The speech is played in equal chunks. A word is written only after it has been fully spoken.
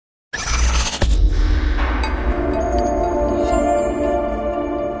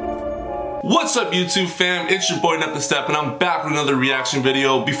What's up YouTube fam, it's your boy NepDaStep and I'm back with another reaction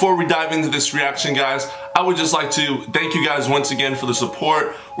video. Before we dive into this reaction guys, I would just like to thank you guys once again for the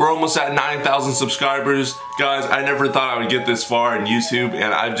support. We're almost at 9,000 subscribers. Guys, I never thought I would get this far in YouTube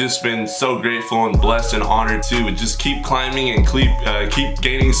and I've just been so grateful and blessed and honored to just keep climbing and keep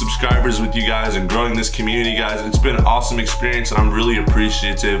gaining subscribers with you guys and growing this community guys. It's been an awesome experience and I'm really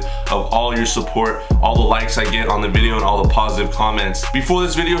appreciative of all your support, all the likes I get on the video and all the positive comments. Before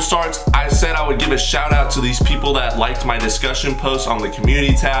this video starts, I said I would give a shout out to these people that liked my discussion post on the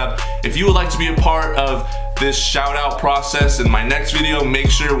community tab. If you would like to be a part of this shout out process in my next video, make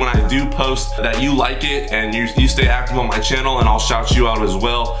sure when I do post that you like it and you stay active on my channel and I'll shout you out as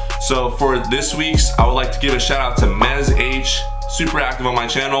well. So for this week's, I would like to give a shout out to Mez H, super active on my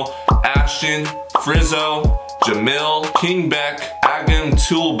channel, Ashton, Frizzo, Jamil, King Beck, Agam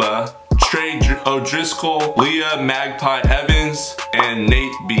Tulba, Trey O'Driscoll, Leah Magpie Evans, and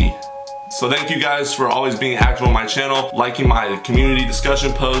Nate B. So thank you guys for always being active on my channel, liking my community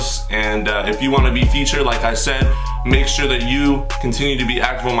discussion posts, and if you want to be featured, like I said, make sure that you continue to be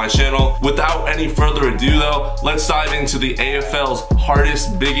active on my channel. Without any further ado though, let's dive into the AFL's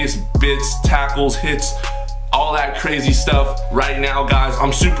hardest, biggest bits, tackles, hits, all that crazy stuff right now guys.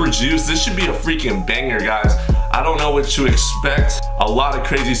 I'm super juiced. This should be a freaking banger guys. I don't know what to expect. A lot of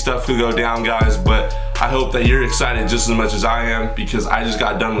crazy stuff could go down guys, but I hope that you're excited just as much as I am because I just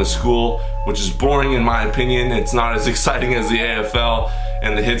got done with school, which is boring in my opinion. It's not as exciting as the AFL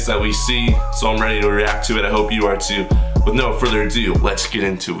and the hits that we see, so I'm ready to react to it. I hope you are too. With no further ado, let's get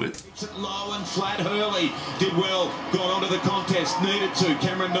into it. Low and flat. Hurley did well, got onto the contest, needed to.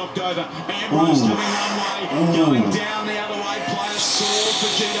 Cameron knocked over. Ambrose coming one way, going down the other way. Player scored for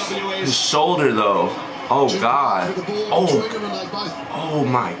GWS. His shoulder though. Oh God. Oh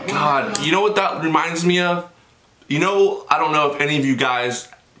my God. You know what that reminds me of? You know, I don't know if any of you guys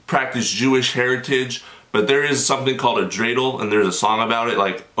practice Jewish heritage, but there is something called a dreidel, and there's a song about it,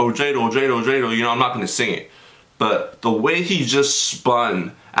 like, oh dreidel, dreidel, dreidel. You know, I'm not gonna sing it. But the way he just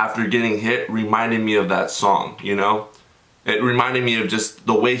spun after getting hit reminded me of that song, you know? It reminded me of just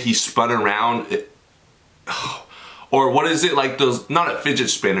the way he spun around. Or what is it, like those, not a fidget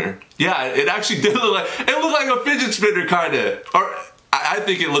spinner. Yeah, it actually did look like, it looked like a fidget spinner kinda. Or I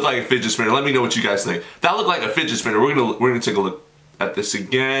think it looked like a fidget spinner. Let me know what you guys think. That looked like a fidget spinner. We're gonna take a look at this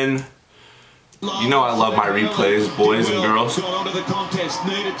again. You know I love my replays, boys and girls.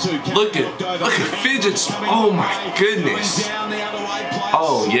 Look at fidgets. Oh my goodness.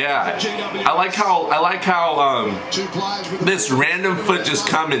 Oh yeah. I like how this random foot just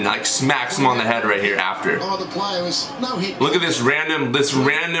come and like smacks him on the head right here after. Look at this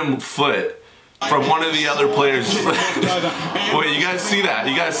random foot from one of the other players. Wait, you guys see that?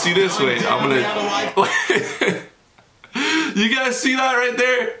 You guys see this? Wait, I'm gonna. You guys see that right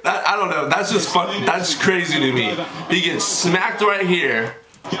there? I don't know. That's just fun. That's crazy to me. He gets smacked right here.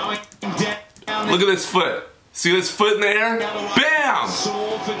 Look at this foot. See this foot in the air? Bam!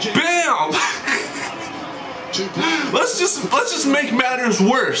 Bam! let's just make matters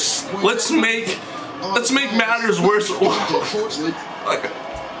worse. Let's make matters worse. Like,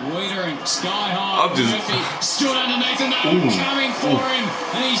 Waitering sky high. Murphy stood underneath and coming for him,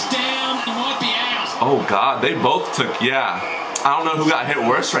 and he's down. He might be out. Oh God, they both took, yeah. I don't know who got hit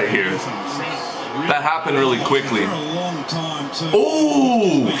worse right here. That happened really quickly.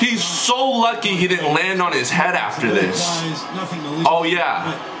 Oh, he's so lucky he didn't land on his head after this. Oh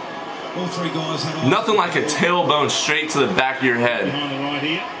yeah. Nothing like a tailbone straight to the back of your head.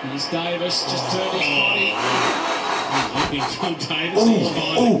 Here's Davis, just turned his body.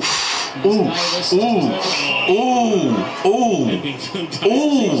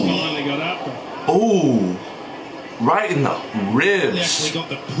 Oh, right in the ribs. He actually got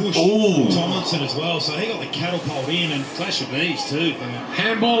the push from Tomlinson as well, so he got the catapult in and flash of knees too.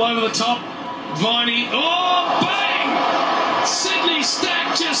 Handball over the top, Viney. Oh, bang! Sydney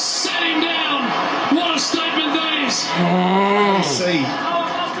Stack just sat him down. What a statement that is. See,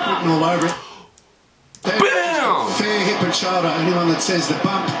 written all over it. Bam! Fair hip and shoulder. Anyone that says the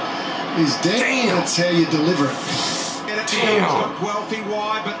bump is dead, that's how you deliver it. Damn. Wealthy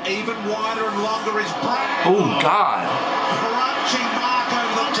wide, but even wider and longer is Brad. Oh God. Crunching mark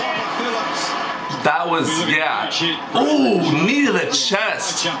over the top of Phillips. That was, yeah. Oh, knee to the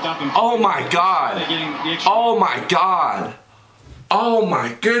chest. Oh my God. Oh my God. Oh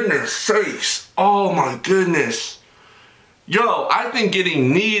my goodness sakes. Oh my goodness. Yo, I think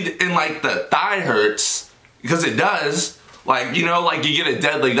getting kneed in like the thigh hurts, because it does. Like, you know, like you get a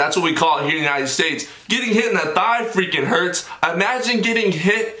dead leg. That's what we call it here in the United States. Getting hit in the thigh freaking hurts. Imagine getting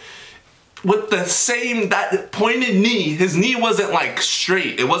hit with the same, that pointed knee. His knee wasn't like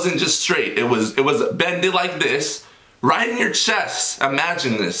straight. It wasn't just straight. It was bended like this, right in your chest.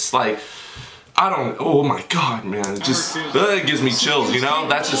 Imagine this. Like, I don't, oh my God, man. It just, it gives me chills, you know?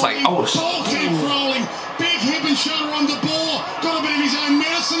 That's just like, oh shit. Rolling, big hip and shoulder on the ball. Got a bit of his own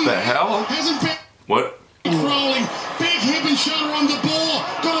medicine. The hell? Hasn't been What? rolling, big hip and shoulder on the ball.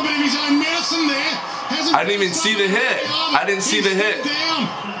 Got a bit of his own medicine there. Hasn't I didn't even see the hit. I didn't see the hit.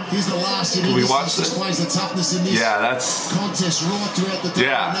 He's the last. Can we watch this? Displays the toughness in this that's contest right throughout the day.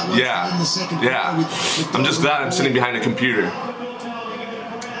 Yeah. I'm just glad I'm sitting behind a computer.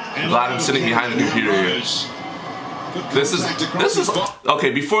 I'm glad I'm sitting behind a computer here. This is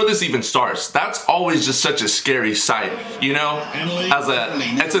okay. Before this even starts, that's always just such a scary sight, you know.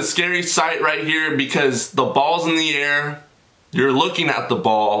 It's a scary sight right here because the ball's in the air. You're looking at the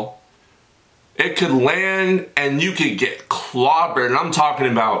ball. It could land and you could get clobbered. And I'm talking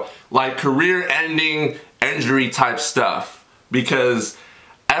about like career-ending injury type stuff because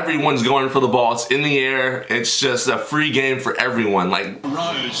everyone's going for the ball. It's in the air. It's just a free game for everyone. Like,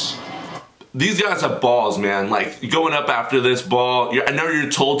 these guys have balls, man. Like, going up after this ball, I know you're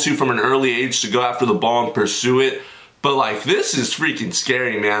told to from an early age to go after the ball and pursue it, but like, this is freaking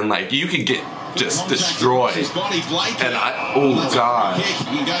scary, man. Like, you could get just destroyed. And oh God,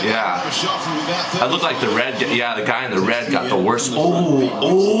 yeah. I look like the red guy. Yeah, the guy in the red got the worst.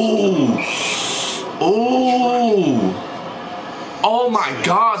 Oh my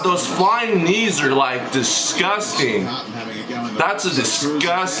God, those flying knees are like disgusting. That's a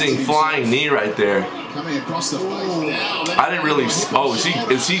disgusting flying knee right there. I didn't really. Oh, is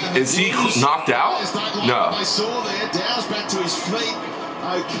he knocked out? No.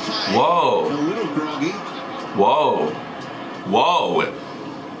 Whoa. Whoa. Whoa.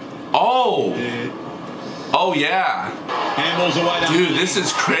 Oh. Oh yeah. Dude, this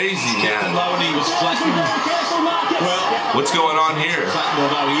is crazy, man. What's going on here?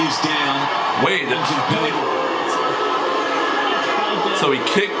 Wait. So he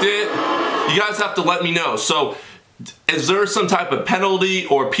kicked it. You guys have to let me know. So is there some type of penalty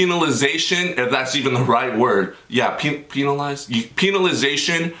or penalization, if that's even the right word? Yeah,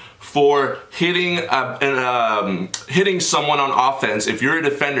 penalization for hitting hitting someone on offense. If you're a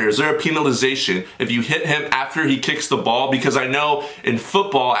defender, is there a penalization if you hit him after he kicks the ball? Because I know in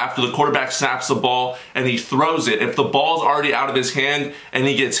football, after the quarterback snaps the ball and he throws it, if the ball's already out of his hand and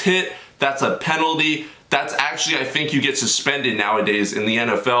he gets hit, that's a penalty. That's actually, I think you get suspended nowadays in the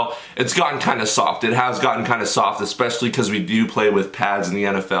NFL. It's gotten kind of soft. It has gotten kind of soft, especially because we do play with pads in the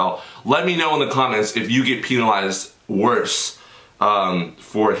NFL. Let me know in the comments if you get penalized worse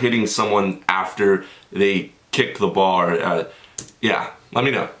for hitting someone after they kick the ball. Or, yeah, let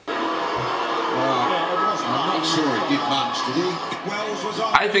me know.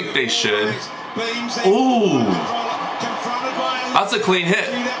 I think they should. Ooh. That's a clean hit.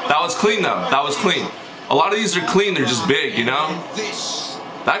 That was clean though. That was clean. A lot of these are clean, they're just big, you know?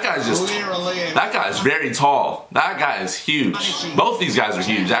 That guy's very tall. That guy is huge. Both these guys are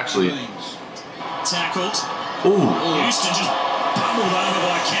huge, actually. Tackled. Ooh. Houston just pummeled over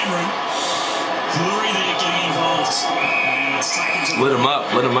by Cameron. Fleury there getting involved. Lit him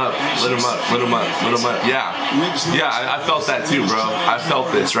up, lit him up, lit him up, lit him up, lit him up. Yeah. Yeah, I felt that too, bro. I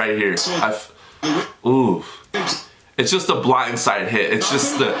felt this right here. Ooh. It's just a blindside hit. It's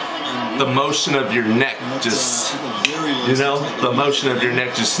just the motion of your neck just, you know, the motion of your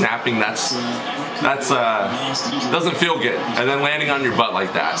neck just snapping. That's doesn't feel good. And then landing on your butt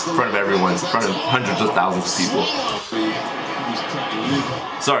like that in front of everyone, in front of hundreds of thousands of people.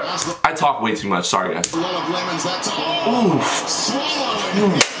 Sorry, I talk way too much. Sorry, guys. Ooh.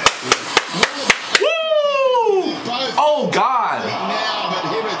 Woo! Oh God.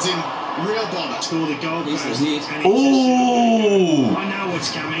 Ooh! I know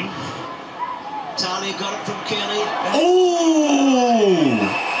what's coming. Tony got it from Kelly. Ooh!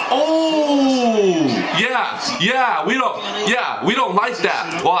 Oh! Yeah, we don't like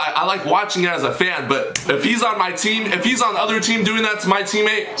that. Well, I like watching it as a fan, but if he's on my team, if he's on the other team doing that to my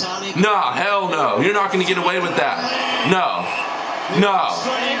teammate, no, hell no. You're not gonna get away with that. No.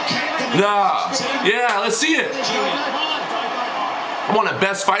 Yeah, let's see it. I want a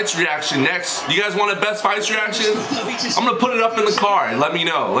best fights reaction next. You guys want a best fights reaction? I'm gonna put it up in the card. Let me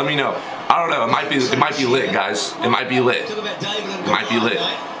know. I don't know. It might be lit, guys. It might be lit. It might be lit.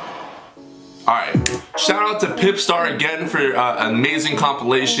 Alright, shout out to Pipstar again for amazing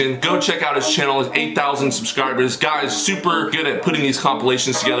compilation. Go check out his channel, his 8,000 subscribers. Guys, super good at putting these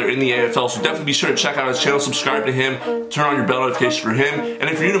compilations together in the AFL, so definitely be sure to check out his channel, subscribe to him, turn on your bell notification for him. And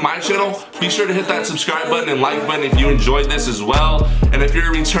if you're new to my channel, be sure to hit that subscribe button and like button if you enjoyed this as well. And if you're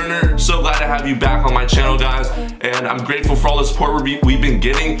a returner, so glad to have you back on my channel, guys. And I'm grateful for all the support we've been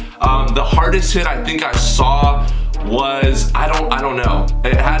getting. The hardest hit I think I saw was, I don't know.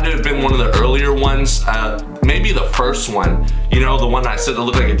 It had to have been one of the earlier ones, maybe the first one. You know, the one I said that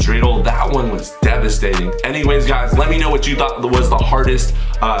looked like a dreidel. That one was devastating. Anyways, guys, let me know what you thought was the hardest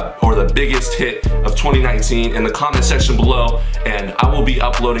or the biggest hit of 2019 in the comment section below, and I will be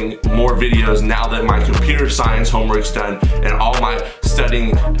uploading more videos now that my computer science homework's done and all my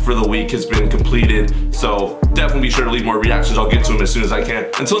studying for the week has been completed. So definitely be sure to leave more reactions. I'll get to them as soon as I can.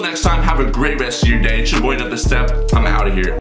 Until next time, have a great rest of your day. It's your boy NepDaStep. I'm out of here.